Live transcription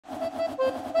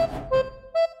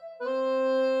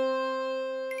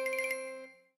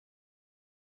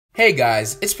Hey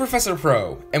guys, it's Professor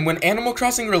Pro, and when Animal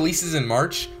Crossing releases in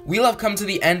March, we'll have come to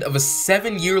the end of a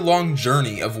 7-year-long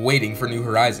journey of waiting for New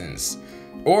Horizons.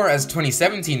 Or as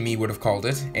 2017 me would have called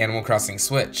it, Animal Crossing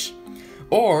Switch.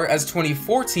 Or as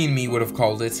 2014 me would have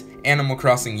called it, Animal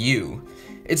Crossing U.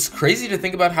 It's crazy to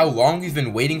think about how long we've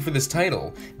been waiting for this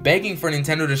title, begging for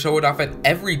Nintendo to show it off at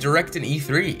every Direct and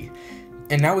E3.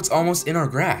 And now it's almost in our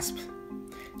grasp.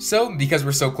 So, because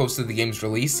we're so close to the game's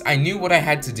release, I knew what I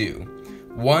had to do.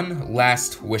 One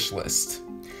last wish list.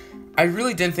 I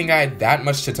really didn't think I had that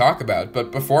much to talk about, but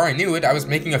before I knew it, I was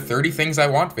making a 30 Things I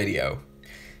Want video.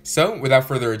 So, without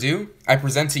further ado, I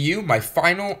present to you my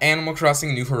final Animal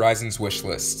Crossing New Horizons wish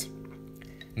list.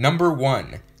 Number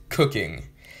 1. Cooking.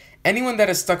 Anyone that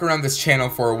has stuck around this channel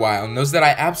for a while knows that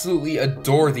I absolutely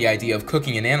adore the idea of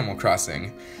cooking in Animal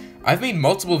Crossing. I've made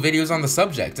multiple videos on the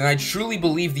subject, and I truly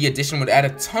believe the addition would add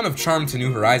a ton of charm to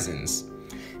New Horizons.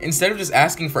 Instead of just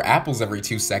asking for apples every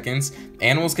 2 seconds,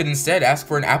 animals could instead ask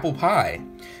for an apple pie.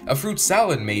 A fruit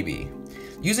salad, maybe.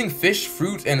 Using fish,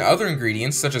 fruit, and other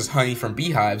ingredients, such as honey from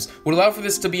beehives, would allow for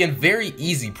this to be a very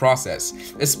easy process,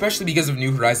 especially because of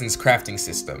New Horizons' crafting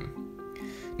system.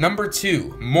 Number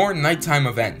 2. More nighttime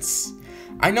events.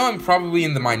 I know I'm probably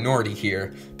in the minority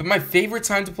here, but my favorite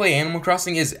time to play Animal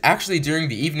Crossing is actually during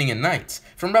the evening and night,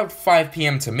 from about 5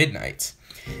 PM to midnight.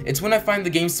 It's when I find the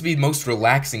games to be most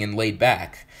relaxing and laid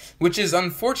back, which is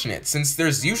unfortunate since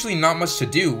there's usually not much to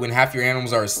do when half your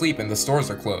animals are asleep and the stores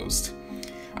are closed.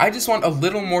 I just want a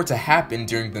little more to happen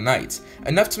during the night,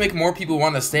 enough to make more people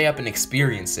want to stay up and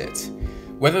experience it.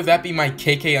 Whether that be my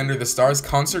KK Under the Stars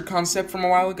concert concept from a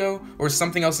while ago, or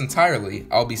something else entirely,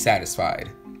 I'll be satisfied.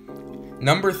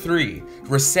 Number 3.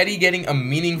 Rossetti getting a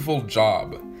meaningful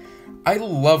job. I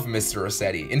love Mr.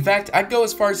 Rossetti. In fact, I'd go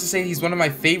as far as to say he's one of my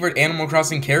favorite Animal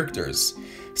Crossing characters.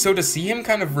 So to see him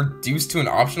kind of reduced to an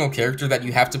optional character that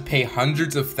you have to pay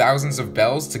hundreds of thousands of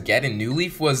bells to get in New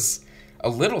Leaf was a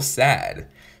little sad.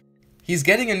 He's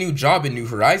getting a new job in New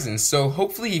Horizons, so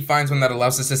hopefully he finds one that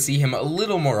allows us to see him a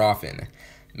little more often.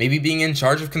 Maybe being in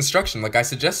charge of construction like I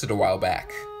suggested a while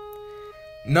back.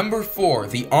 Number 4.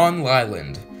 The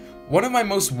On-Island. One of my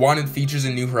most wanted features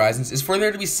in New Horizons is for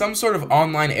there to be some sort of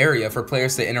online area for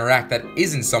players to interact that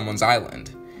isn't someone's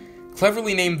island.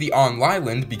 Cleverly named the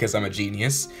On-Island, because I'm a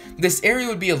genius, this area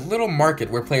would be a little market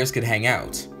where players could hang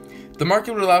out. The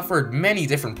market would allow for many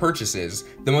different purchases,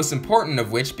 the most important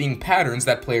of which being patterns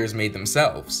that players made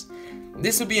themselves.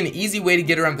 This would be an easy way to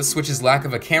get around the Switch's lack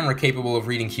of a camera capable of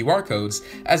reading QR codes,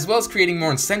 as well as creating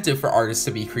more incentive for artists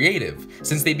to be creative,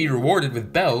 since they'd be rewarded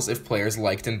with bells if players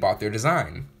liked and bought their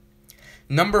design.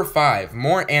 Number 5.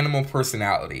 More animal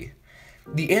personality.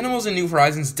 The animals in New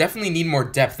Horizons definitely need more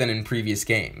depth than in previous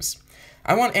games.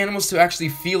 I want animals to actually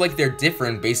feel like they're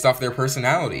different based off their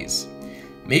personalities.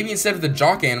 Maybe instead of the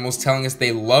jock animals telling us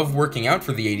they love working out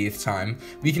for the 80th time,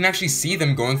 we can actually see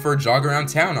them going for a jog around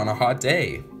town on a hot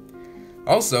day.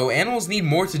 Also, animals need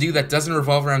more to do that doesn't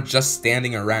revolve around just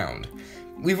standing around.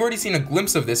 We've already seen a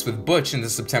glimpse of this with Butch in the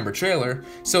September trailer,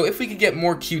 so if we could get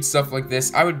more cute stuff like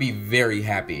this, I would be very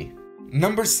happy.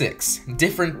 Number 6.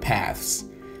 Different paths.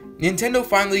 Nintendo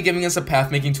finally giving us a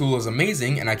path-making tool is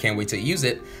amazing, and I can't wait to use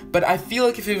it, but I feel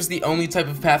like if it was the only type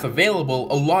of path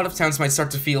available, a lot of towns might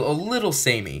start to feel a little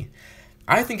samey.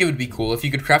 I think it would be cool if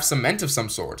you could craft cement of some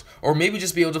sort, or maybe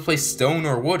just be able to place stone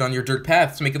or wood on your dirt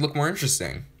path to make it look more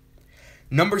interesting.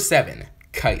 Number 7.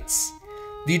 Kites.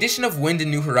 The addition of wind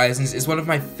in New Horizons is one of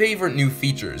my favorite new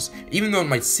features, even though it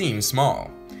might seem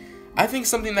small. I think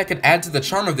something that could add to the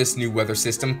charm of this new weather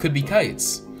system could be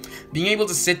kites. Being able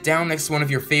to sit down next to one of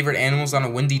your favorite animals on a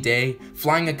windy day,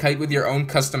 flying a kite with your own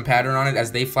custom pattern on it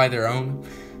as they fly their own,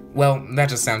 well, that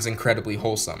just sounds incredibly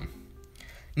wholesome.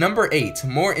 Number 8.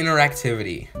 More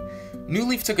interactivity. New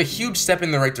Leaf took a huge step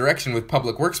in the right direction with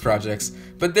public works projects,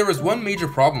 but there was one major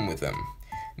problem with them.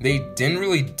 They didn't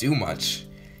really do much.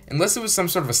 Unless it was some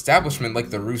sort of establishment like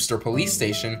the Rooster police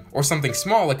station, or something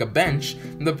small like a bench,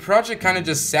 the project kinda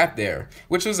just sat there,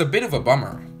 which was a bit of a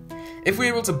bummer. If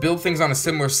we're able to build things on a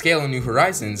similar scale in New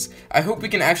Horizons, I hope we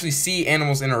can actually see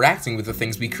animals interacting with the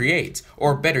things we create,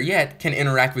 or better yet, can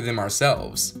interact with them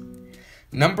ourselves.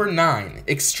 Number 9.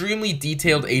 Extremely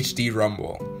detailed HD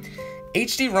Rumble.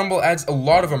 HD Rumble adds a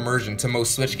lot of immersion to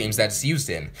most Switch games that it's used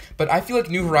in, but I feel like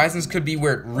New Horizons could be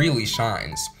where it really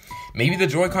shines. Maybe the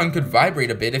Joy-Con could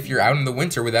vibrate a bit if you're out in the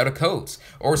winter without a coat,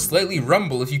 or slightly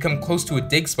rumble if you come close to a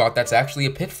dig spot that's actually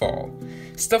a pitfall.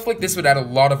 Stuff like this would add a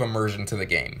lot of immersion to the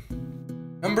game.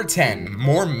 Number 10.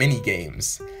 More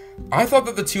mini-games. I thought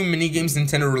that the 2 mini-games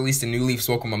Nintendo released in New Leaf's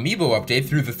Welcome Amiibo update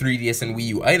through the 3DS and Wii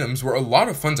U items were a lot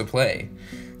of fun to play.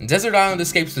 Desert Island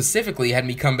Escape specifically had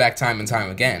me come back time and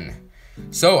time again.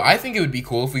 So I think it would be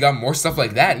cool if we got more stuff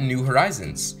like that in New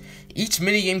Horizons. Each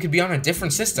minigame could be on a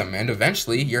different system, and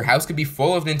eventually, your house could be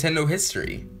full of Nintendo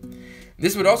history.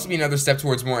 This would also be another step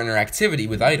towards more interactivity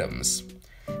with items.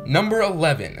 Number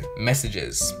 11,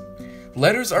 messages.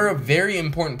 Letters are a very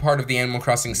important part of the Animal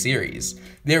Crossing series.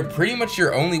 They're pretty much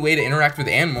your only way to interact with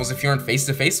animals if you aren't face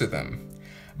to face with them.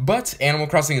 But Animal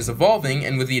Crossing is evolving,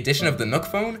 and with the addition of the Nook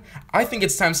phone, I think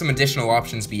it's time some additional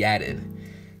options be added.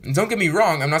 And don't get me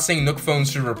wrong, I'm not saying Nook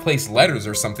phones should replace letters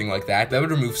or something like that. That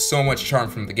would remove so much charm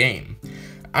from the game.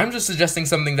 I'm just suggesting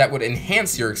something that would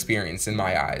enhance your experience in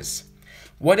my eyes.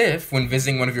 What if, when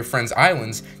visiting one of your friend's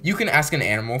islands, you can ask an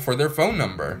animal for their phone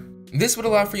number? This would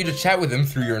allow for you to chat with them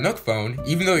through your Nook phone,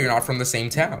 even though you're not from the same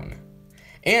town.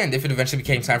 And if it eventually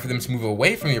became time for them to move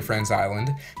away from your friend's island,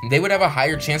 they would have a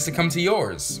higher chance to come to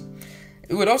yours.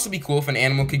 It would also be cool if an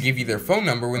animal could give you their phone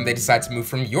number when they decide to move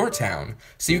from your town,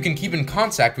 so you can keep in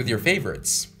contact with your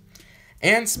favorites.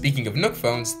 And speaking of Nook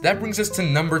phones, that brings us to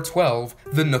number 12,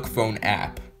 the Nook Phone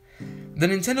app. The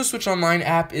Nintendo Switch Online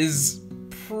app is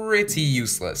pretty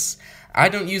useless. I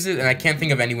don't use it and I can't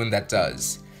think of anyone that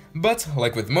does. But,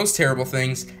 like with most terrible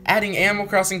things, adding Animal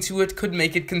Crossing to it could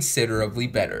make it considerably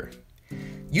better.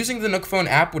 Using the Nook Phone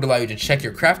app would allow you to check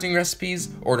your crafting recipes,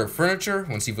 order furniture,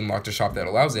 once you've unlocked a shop that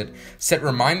allows it, set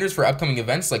reminders for upcoming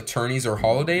events like tourneys or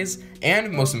holidays,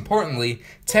 and, most importantly,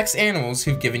 text animals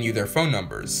who've given you their phone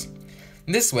numbers.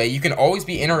 This way, you can always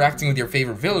be interacting with your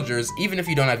favorite villagers even if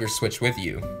you don't have your Switch with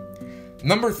you.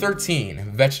 Number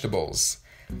 13, vegetables.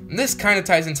 This kinda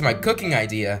ties into my cooking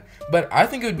idea, but I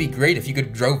think it would be great if you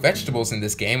could grow vegetables in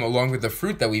this game along with the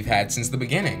fruit that we've had since the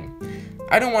beginning.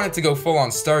 I don't want it to go full on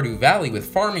Stardew Valley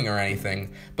with farming or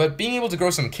anything, but being able to grow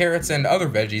some carrots and other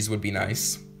veggies would be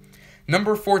nice.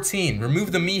 Number 14,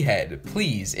 remove the me head,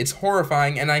 please, it's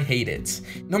horrifying and I hate it.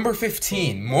 Number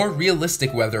 15, more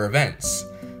realistic weather events.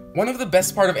 One of the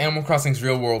best part of Animal Crossing's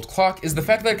real world clock is the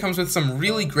fact that it comes with some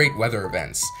really great weather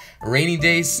events. Rainy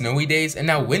days, snowy days, and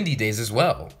now windy days as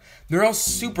well. They're all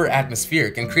super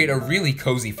atmospheric and create a really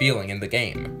cozy feeling in the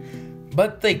game.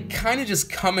 But they kinda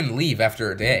just come and leave after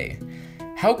a day.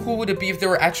 How cool would it be if there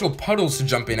were actual puddles to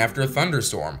jump in after a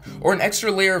thunderstorm, or an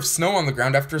extra layer of snow on the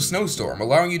ground after a snowstorm,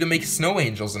 allowing you to make snow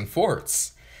angels and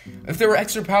forts? If there were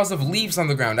extra piles of leaves on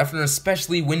the ground after an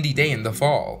especially windy day in the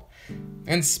fall?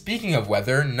 And speaking of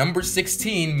weather, number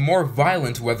 16, more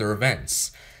violent weather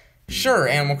events. Sure,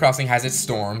 Animal Crossing has its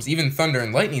storms, even thunder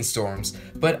and lightning storms,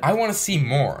 but I want to see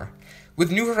more.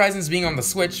 With New Horizons being on the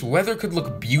Switch, weather could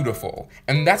look beautiful,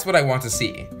 and that's what I want to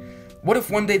see. What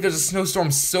if one day there's a snowstorm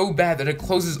so bad that it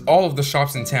closes all of the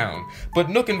shops in town,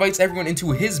 but Nook invites everyone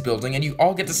into his building and you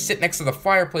all get to sit next to the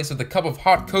fireplace with a cup of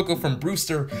hot cocoa from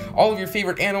Brewster, all of your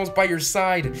favorite animals by your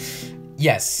side?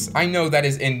 Yes, I know that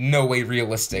is in no way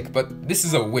realistic, but this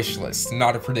is a wish list,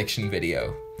 not a prediction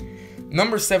video.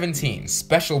 Number 17,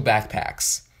 special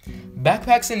backpacks.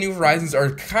 Backpacks in New Horizons are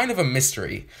kind of a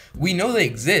mystery. We know they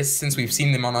exist since we've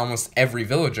seen them on almost every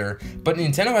villager, but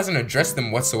Nintendo hasn't addressed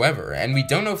them whatsoever, and we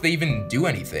don't know if they even do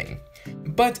anything.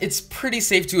 But it's pretty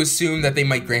safe to assume that they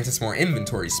might grant us more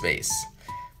inventory space.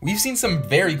 We've seen some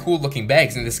very cool looking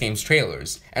bags in this game's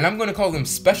trailers, and I'm going to call them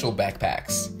special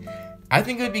backpacks. I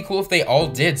think it would be cool if they all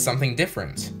did something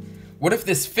different. What if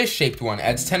this fish-shaped one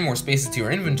adds 10 more spaces to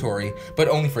your inventory, but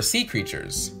only for sea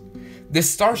creatures? This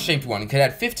star-shaped one could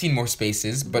add 15 more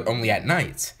spaces, but only at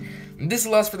night. This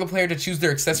allows for the player to choose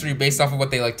their accessory based off of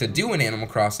what they like to do in Animal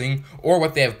Crossing, or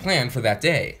what they have planned for that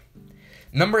day.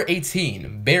 Number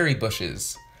 18, berry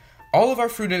bushes. All of our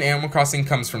fruit in Animal Crossing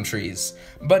comes from trees,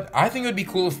 but I think it would be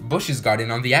cool if bushes got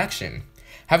in on the action.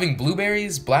 Having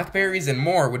blueberries, blackberries, and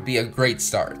more would be a great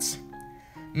start.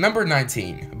 Number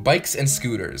 19, bikes and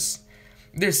scooters.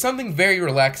 There's something very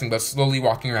relaxing about slowly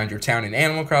walking around your town in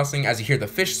Animal Crossing as you hear the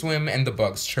fish swim and the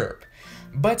bugs chirp.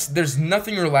 But there's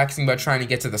nothing relaxing about trying to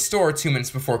get to the store 2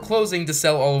 minutes before closing to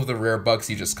sell all of the rare bugs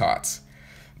you just caught.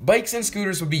 Bikes and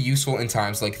scooters would be useful in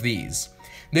times like these.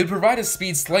 They'd provide a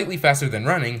speed slightly faster than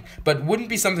running, but wouldn't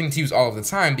be something to use all of the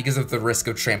time because of the risk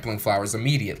of trampling flowers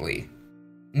immediately.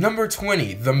 Number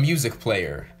 20, the music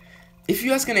player. If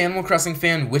you ask an Animal Crossing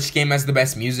fan which game has the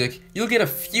best music, you'll get a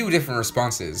few different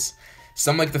responses.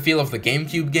 Some like the feel of the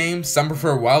GameCube game, some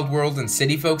prefer Wild World and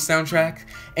City Folk soundtrack,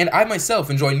 and I myself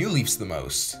enjoy New Leafs the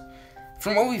most.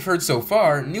 From what we've heard so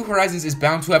far, New Horizons is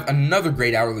bound to have another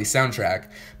great hourly soundtrack,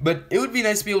 but it would be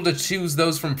nice to be able to choose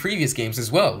those from previous games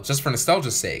as well, just for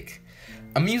nostalgia's sake.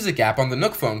 A music app on the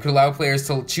Nook phone could allow players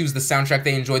to choose the soundtrack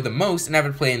they enjoyed the most and have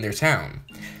it play in their town.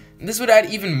 This would add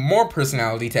even more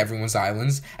personality to everyone's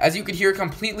islands, as you could hear a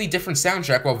completely different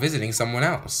soundtrack while visiting someone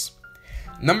else.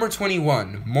 Number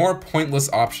 21, more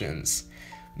pointless options.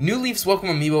 New Leaf's Welcome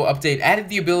Amiibo update added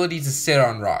the ability to sit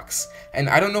on rocks, and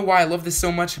I don't know why I love this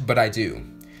so much, but I do.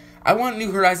 I want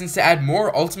New Horizons to add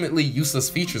more ultimately useless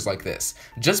features like this,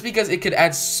 just because it could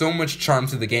add so much charm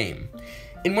to the game.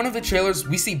 In one of the trailers,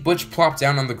 we see Butch plop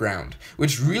down on the ground,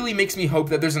 which really makes me hope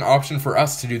that there's an option for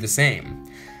us to do the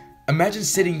same. Imagine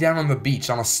sitting down on the beach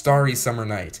on a starry summer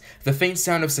night, the faint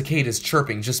sound of cicadas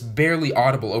chirping just barely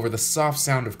audible over the soft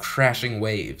sound of crashing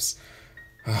waves.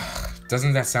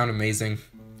 Doesn't that sound amazing?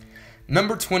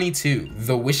 Number 22,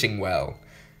 the Wishing Well.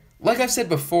 Like I've said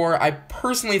before, I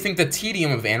personally think the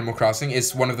tedium of Animal Crossing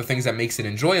is one of the things that makes it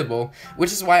enjoyable,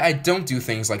 which is why I don't do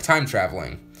things like time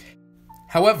traveling.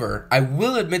 However, I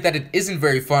will admit that it isn't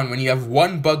very fun when you have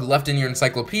one bug left in your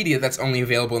encyclopedia that's only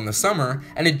available in the summer,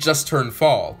 and it just turned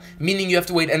fall, meaning you have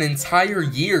to wait an entire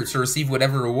year to receive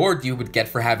whatever reward you would get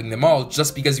for having them all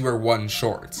just because you were one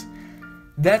short.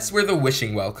 That's where the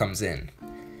Wishing Well comes in.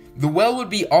 The well would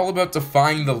be all about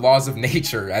defying the laws of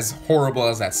nature, as horrible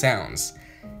as that sounds.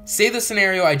 Say the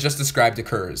scenario I just described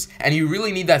occurs, and you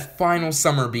really need that final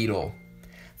summer beetle.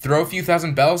 Throw a few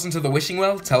thousand bells into the wishing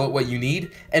well, tell it what you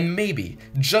need, and maybe,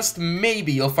 just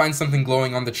maybe, you'll find something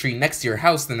glowing on the tree next to your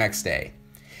house the next day.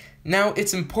 Now,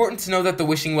 it's important to know that the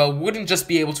wishing well wouldn't just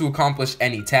be able to accomplish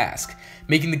any task,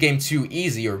 making the game too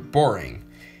easy or boring.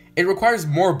 It requires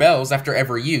more bells after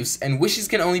every use, and wishes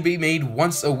can only be made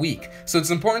once a week, so it's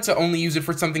important to only use it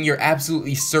for something you're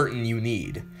absolutely certain you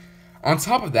need. On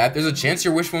top of that, there's a chance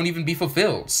your wish won't even be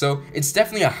fulfilled, so it's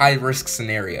definitely a high-risk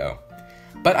scenario.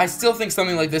 But I still think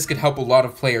something like this could help a lot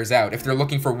of players out if they're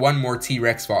looking for one more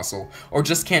T-Rex fossil, or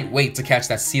just can't wait to catch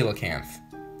that coelacanth.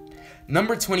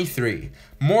 Number 23,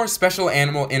 more special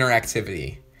animal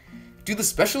interactivity. Do the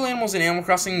special animals in Animal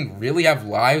Crossing really have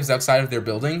lives outside of their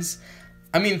buildings?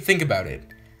 I mean, think about it.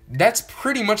 That's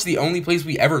pretty much the only place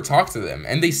we ever talk to them,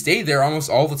 and they stay there almost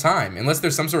all the time, unless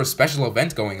there's some sort of special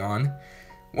event going on.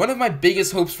 One of my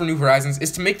biggest hopes for New Horizons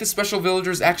is to make the special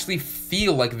villagers actually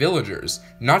feel like villagers,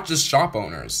 not just shop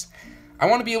owners. I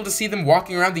want to be able to see them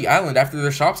walking around the island after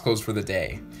their shops close for the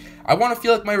day. I want to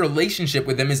feel like my relationship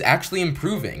with them is actually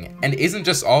improving, and isn't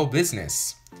just all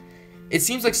business. It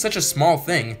seems like such a small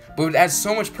thing, but would add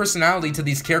so much personality to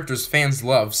these characters fans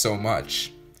love so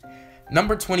much.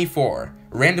 Number 24,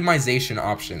 randomization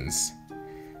options.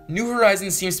 New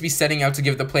Horizons seems to be setting out to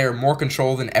give the player more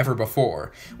control than ever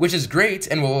before, which is great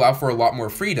and will allow for a lot more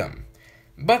freedom.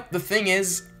 But the thing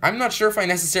is, I'm not sure if I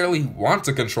necessarily want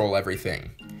to control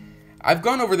everything. I've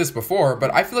gone over this before,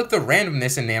 but I feel like the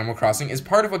randomness in Animal Crossing is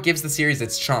part of what gives the series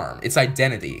its charm, its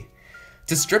identity.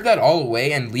 To strip that all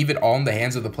away and leave it all in the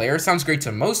hands of the player sounds great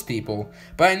to most people,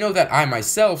 but I know that I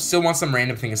myself still want some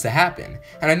random things to happen,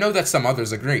 and I know that some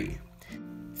others agree.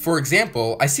 For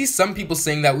example, I see some people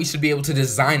saying that we should be able to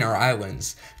design our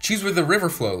islands, choose where the river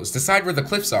flows, decide where the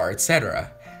cliffs are,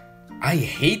 etc. I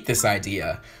hate this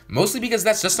idea, mostly because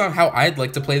that's just not how I'd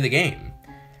like to play the game.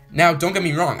 Now, don't get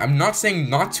me wrong, I'm not saying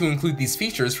not to include these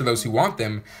features for those who want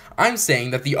them, I'm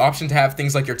saying that the option to have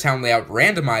things like your town layout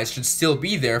randomized should still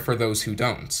be there for those who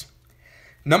don't.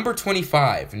 Number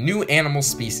 25, new animal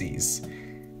species.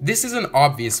 This is an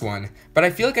obvious one, but I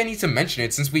feel like I need to mention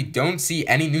it since we don't see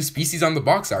any new species on the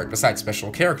box art besides special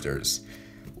characters.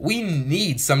 We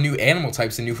need some new animal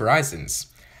types in New Horizons.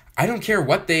 I don't care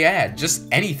what they add, just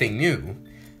anything new.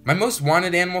 My most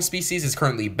wanted animal species is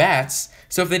currently bats,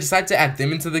 so if they decide to add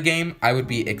them into the game, I would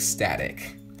be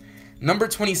ecstatic. Number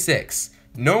 26,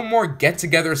 no more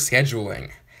get-together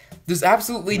scheduling. There's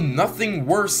absolutely nothing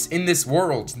worse in this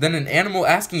world than an animal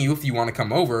asking you if you want to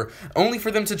come over, only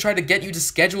for them to try to get you to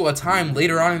schedule a time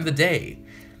later on in the day.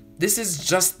 This is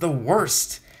just the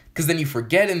worst, because then you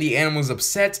forget and the animal's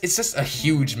upset. It's just a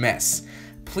huge mess.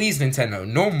 Please, Nintendo,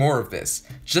 no more of this.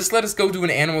 Just let us go to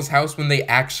an animal's house when they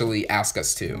actually ask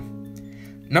us to.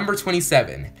 Number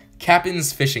 27,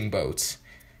 Captain's Fishing Boat.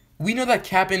 We know that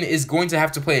Cap'n is going to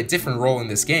have to play a different role in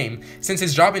this game, since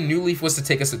his job in New Leaf was to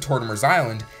take us to Tortimer's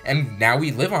Island, and now we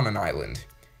live on an island.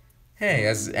 Hey,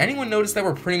 has anyone noticed that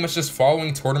we're pretty much just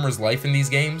following Tortimer's life in these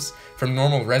games? From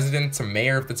normal resident to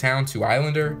mayor of the town to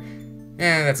islander?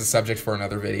 That's a subject for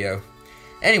another video.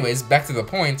 Anyways, back to the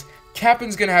point,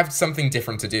 Cap'n's gonna have something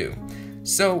different to do.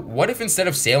 So what if instead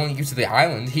of sailing you to the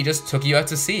island, he just took you out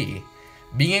to sea?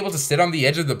 Being able to sit on the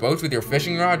edge of the boat with your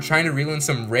fishing rod trying to reel in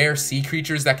some rare sea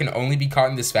creatures that can only be caught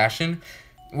in this fashion?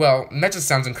 Well, that just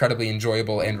sounds incredibly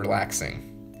enjoyable and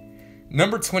relaxing.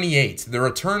 Number 28, the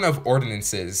return of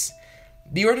ordinances.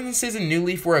 The ordinances in New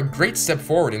Leaf were a great step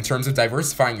forward in terms of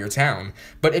diversifying your town,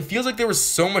 but it feels like there was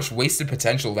so much wasted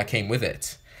potential that came with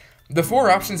it. The 4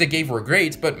 options it gave were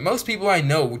great, but most people I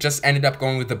know just ended up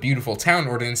going with the beautiful town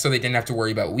ordinance so they didn't have to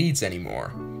worry about weeds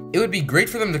anymore. It would be great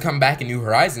for them to come back in New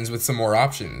Horizons with some more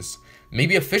options.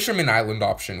 Maybe a Fisherman Island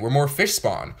option where more fish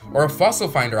spawn, or a Fossil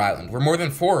Finder Island where more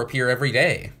than 4 appear every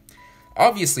day.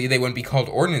 Obviously, they wouldn't be called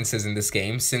ordinances in this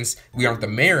game since we aren't the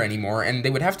mayor anymore and they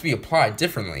would have to be applied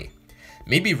differently.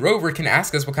 Maybe Rover can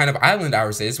ask us what kind of island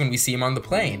ours is when we see him on the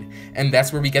plane, and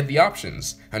that's where we get the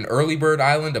options. An early bird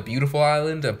island, a beautiful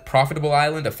island, a profitable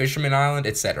island, a fisherman island,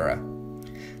 etc.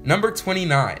 Number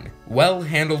 29,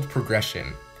 well-handled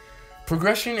progression.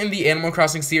 Progression in the Animal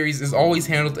Crossing series is always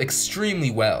handled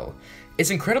extremely well. It's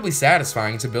incredibly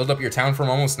satisfying to build up your town from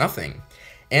almost nothing.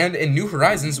 And in New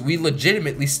Horizons, we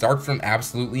legitimately start from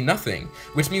absolutely nothing,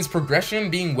 which means progression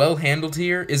being well handled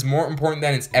here is more important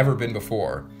than it's ever been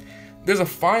before. There's a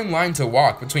fine line to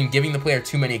walk between giving the player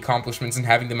too many accomplishments and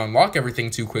having them unlock everything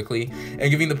too quickly, and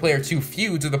giving the player too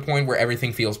few to the point where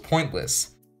everything feels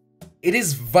pointless. It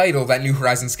is vital that New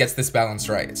Horizons gets this balance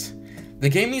right. The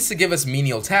game needs to give us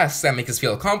menial tasks that make us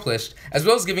feel accomplished, as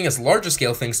well as giving us larger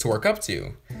scale things to work up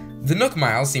to. The Nook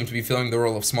Miles seem to be filling the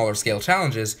role of smaller scale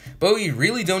challenges, but we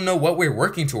really don't know what we're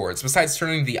working towards besides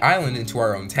turning the island into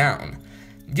our own town.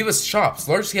 Give us shops,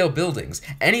 large scale buildings,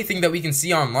 anything that we can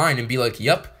see online and be like,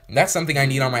 yup, that's something I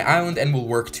need on my island and will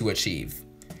work to achieve.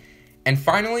 And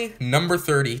finally, number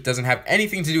 30 doesn't have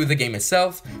anything to do with the game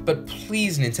itself, but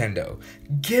please Nintendo,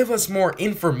 give us more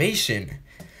information.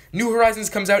 New Horizons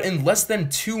comes out in less than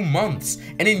 2 months,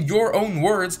 and in your own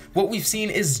words, what we've seen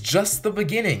is just the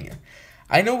beginning.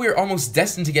 I know we're almost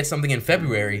destined to get something in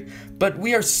February, but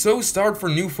we are so starved for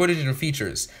new footage and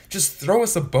features. Just throw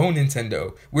us a bone,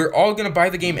 Nintendo. We're all gonna buy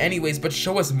the game anyways, but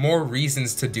show us more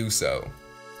reasons to do so.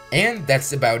 And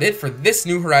that's about it for this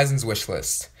New Horizons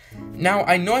wishlist. Now,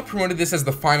 I know I promoted this as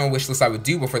the final wishlist I would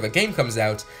do before the game comes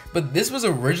out, but this was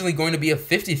originally going to be a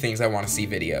 50 things I want to see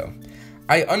video.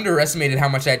 I underestimated how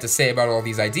much I had to say about all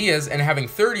these ideas, and having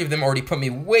 30 of them already put me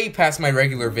way past my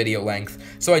regular video length,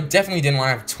 so I definitely didn't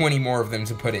want to have 20 more of them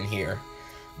to put in here.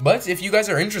 But if you guys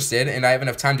are interested, and I have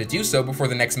enough time to do so before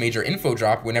the next major info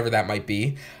drop, whenever that might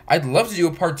be, I'd love to do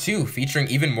a part 2 featuring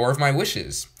even more of my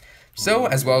wishes. So,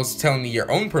 as well as telling me your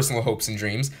own personal hopes and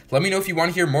dreams, let me know if you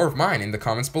want to hear more of mine in the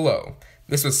comments below.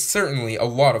 This was certainly a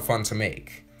lot of fun to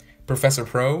make. Professor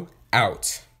Pro,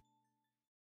 out.